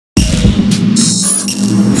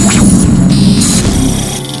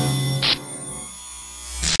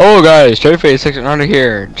Hello guys, Face Section under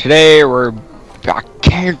here. Today we're back.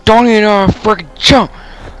 Don't even know how to freaking jump.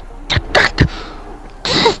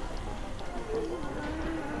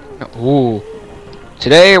 Ooh.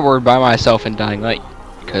 Today we're by myself in Dying Light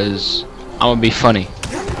because I'm gonna be funny.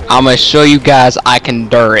 I'm gonna show you guys I can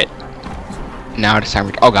do it. Now it's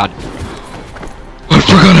time. Oh god, I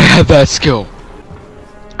forgot I had that skill.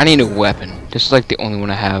 I need a weapon. This is like the only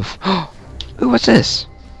one I have. Ooh, what's this?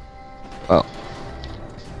 Oh.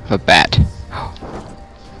 A bat.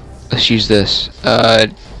 Let's use this.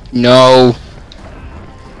 No.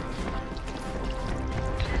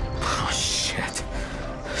 Oh shit.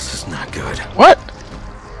 This is not good. What?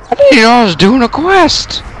 I didn't know I was doing a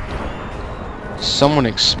quest. Someone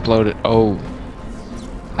exploded. Oh.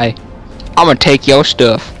 I'm gonna take your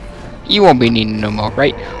stuff. You won't be needing no more,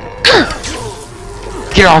 right?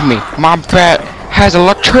 Get off me. My bat has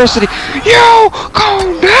electricity. You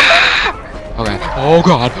go die. Okay. Oh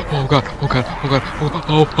god. Oh god. Oh god.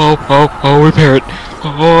 Oh god. Oh, repair it.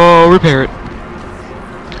 Oh, repair it.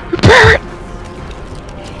 Repair it.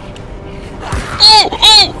 Oh.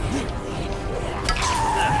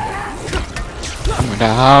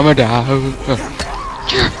 I'm gonna die.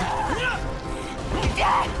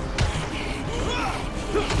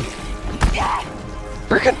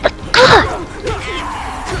 Freaking.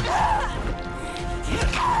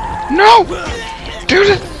 No!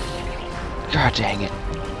 Dude! God dang it.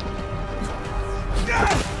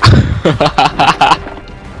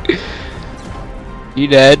 You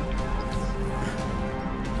dead?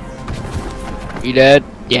 You dead?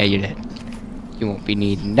 Yeah, you dead. You won't be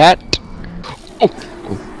needing that. Oh!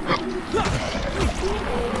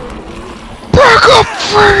 Back up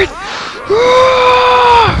for it!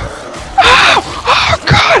 Oh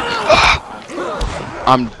god!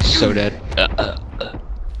 I'm so dead.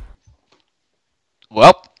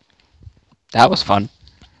 Well, that was fun.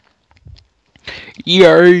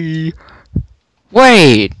 Yay!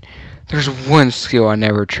 Wait! There's one skill I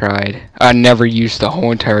never tried. I never used the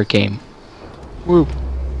whole entire game. Woo!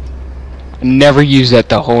 I never used that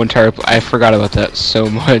the whole entire. I forgot about that so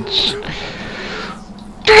much.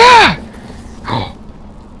 Oh.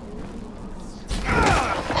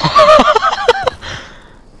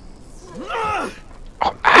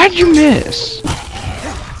 Oh, how'd you miss?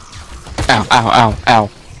 Ow, ow, ow, ow.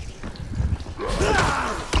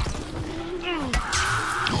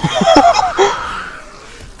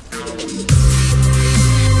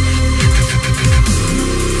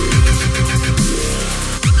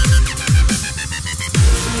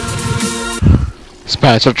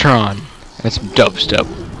 SPAZATRON. That's some dubstep.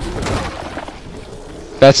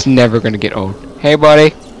 That's never gonna get old. Hey,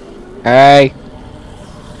 buddy. Hey.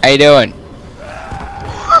 How you doing?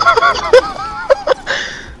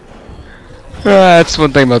 That's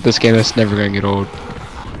one thing about this game that's never gonna get old.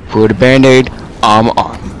 Put a band-aid on my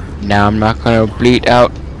arm. Now I'm not gonna bleed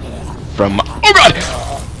out from my— oh god!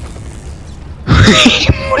 He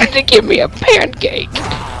wanted to give me a pancake.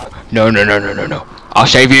 No. I'll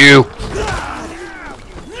save you.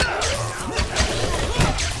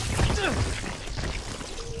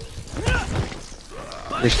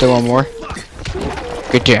 There's still one more.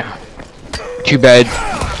 Get down. Too bad.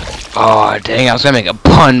 Oh dang! I was gonna make a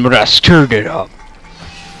pun, but I screwed it up.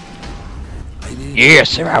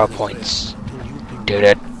 Yes, survival points. Did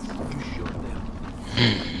it.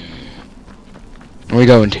 Where are we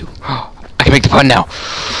going to? I can make the pun now.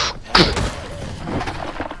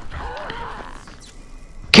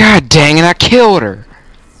 God dang it! I killed her.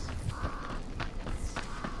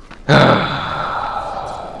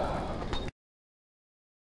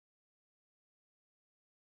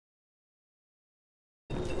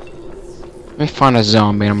 Let me find a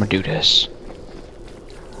zombie and I'm gonna do this.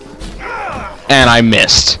 And I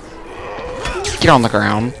missed. Get on the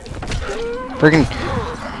ground. Freaking.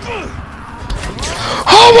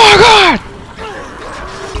 Oh my god!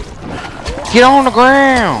 Get on the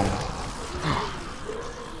ground!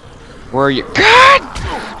 Where are you? God!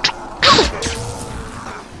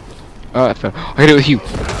 Oh, I fell. I hit it with you.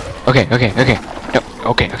 Okay. No,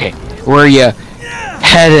 okay. Where are you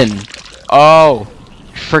heading? Oh.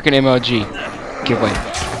 Freaking MLG. Get away.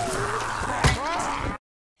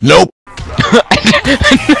 Nope.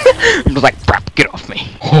 I'm just like, crap, get off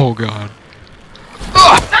me. Oh god.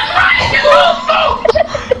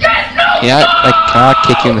 Yeah, like, can I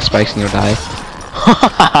kick you in the spikes and you'll die?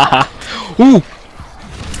 Ooh.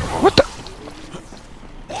 What the?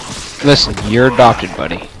 Listen, you're adopted,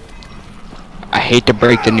 buddy. I hate to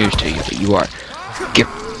break the news to you, but you are. Get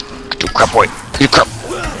your crap away. Get your crap.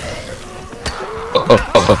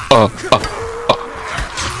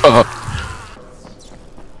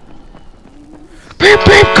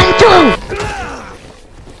 Beep, come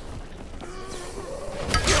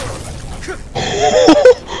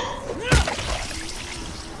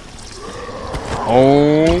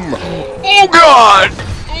home. Oh God!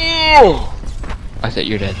 Oh! I thought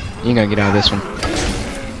you're dead. You ain't gonna get out of this one.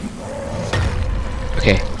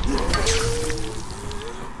 Okay.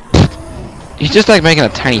 He's just like making a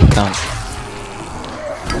tiny thump.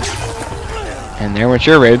 And there went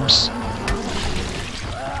your ribs.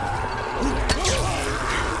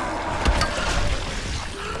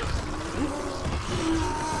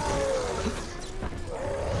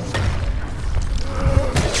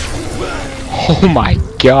 Oh my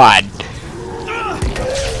God.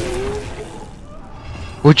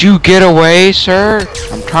 Would you get away, sir?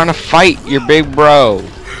 I'm trying to fight your big bro.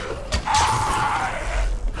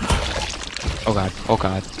 Oh God, oh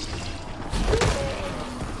God.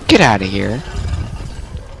 Get out of here.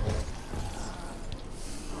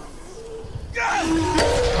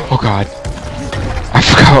 Oh God. I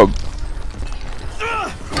forgot.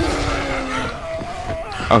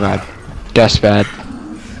 Oh God. That's bad.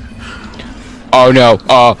 Oh no.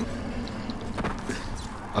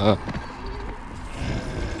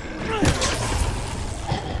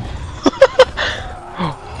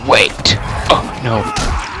 Wait. Oh no.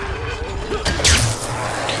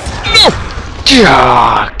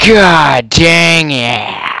 No. God dang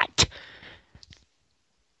it.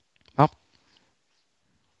 Oh.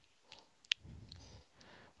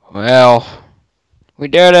 Well, we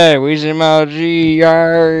did it. We emoji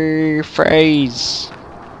our phrase.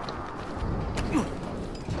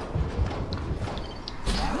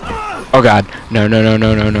 Oh God. No, no, no,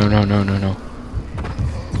 no, no, no, no, no, no, no.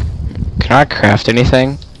 Can I craft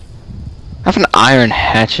anything? I have an iron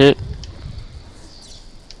hatchet.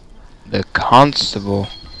 The constable.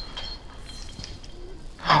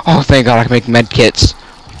 Oh, thank God I can make med kits.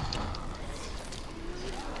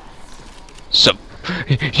 So,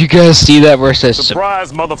 you guys see that where it says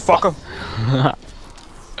surprise, motherfucker?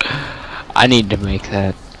 I need to make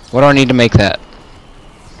that. What do I need to make that?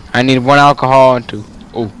 I need 1 alcohol and 2.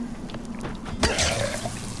 Oh.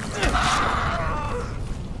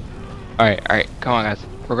 Alright, come on guys.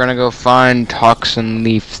 We're gonna go find toxin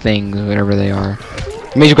leaf things, whatever they are.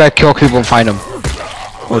 It means we gotta kill people and find them.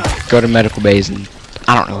 Or go to medical bays and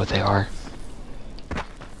I don't know what they are.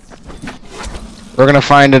 We're gonna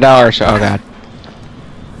find it out ourselves. Oh God.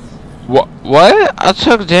 What? I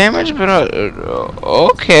took damage, but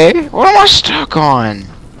okay. What am I stuck on?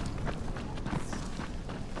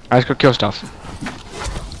 Alright, let's go kill stuff.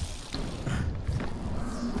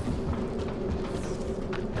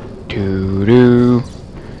 Doo-doo.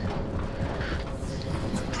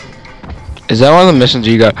 Is that one of the missions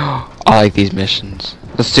you got? I like these missions.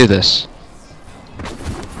 Let's do this.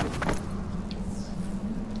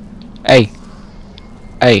 Hey.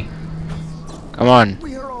 Hey. Come on.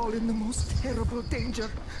 We are all in the most terrible danger.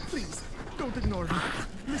 Please, don't ignore me.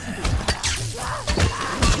 Listen to me.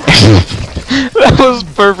 That was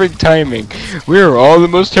perfect timing. We are all in the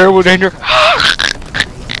most terrible danger. A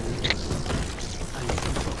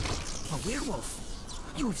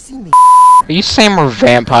werewolf. You have seen me. Are you saying we're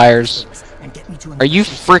vampires? Are you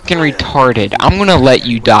freaking retarded? I'm gonna let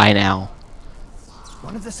you die now.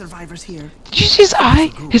 One of the survivors here. Did you see his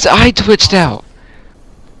eye? His eye twitched out.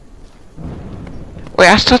 Wait,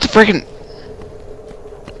 I still have to freaking...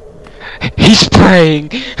 He's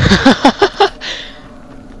praying.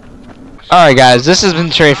 Alright guys, this has been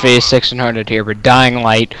Treyface 600 here for Dying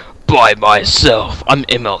Light by myself. I'm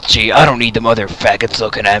MLG. I don't need them other faggots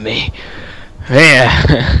looking at me.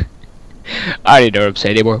 Yeah. I don't even know what I'm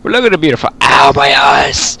saying anymore. But look at the beautiful... Ow, my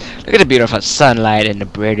eyes! Look at the beautiful sunlight and the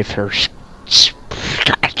beautiful...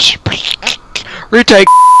 Retake.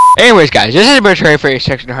 Anyways, guys, this is Betray for your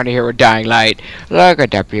section 100 here with Dying Light. Look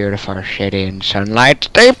at that beautiful city and sunlight.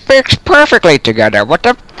 They mix perfectly together with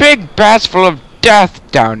the big baths full of death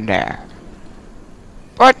down there.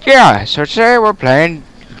 But yeah, so today we're playing...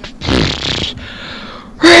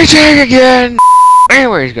 Retake again!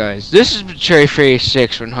 Anyways, guys, this is Betray for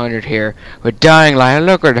 600 here with Dying Light.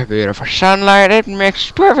 Look at the beautiful sunlight. It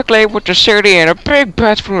mixed perfectly with the city and a big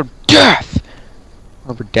bath full of death.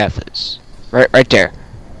 Wherever death is. Right there.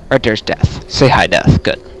 Right there's death. Say hi, death.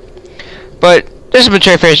 Good. But this has been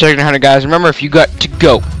Treyface 600, guys. Remember, if you got to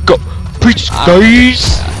go. Preach,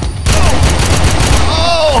 guys.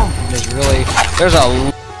 Oh! There's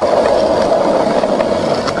a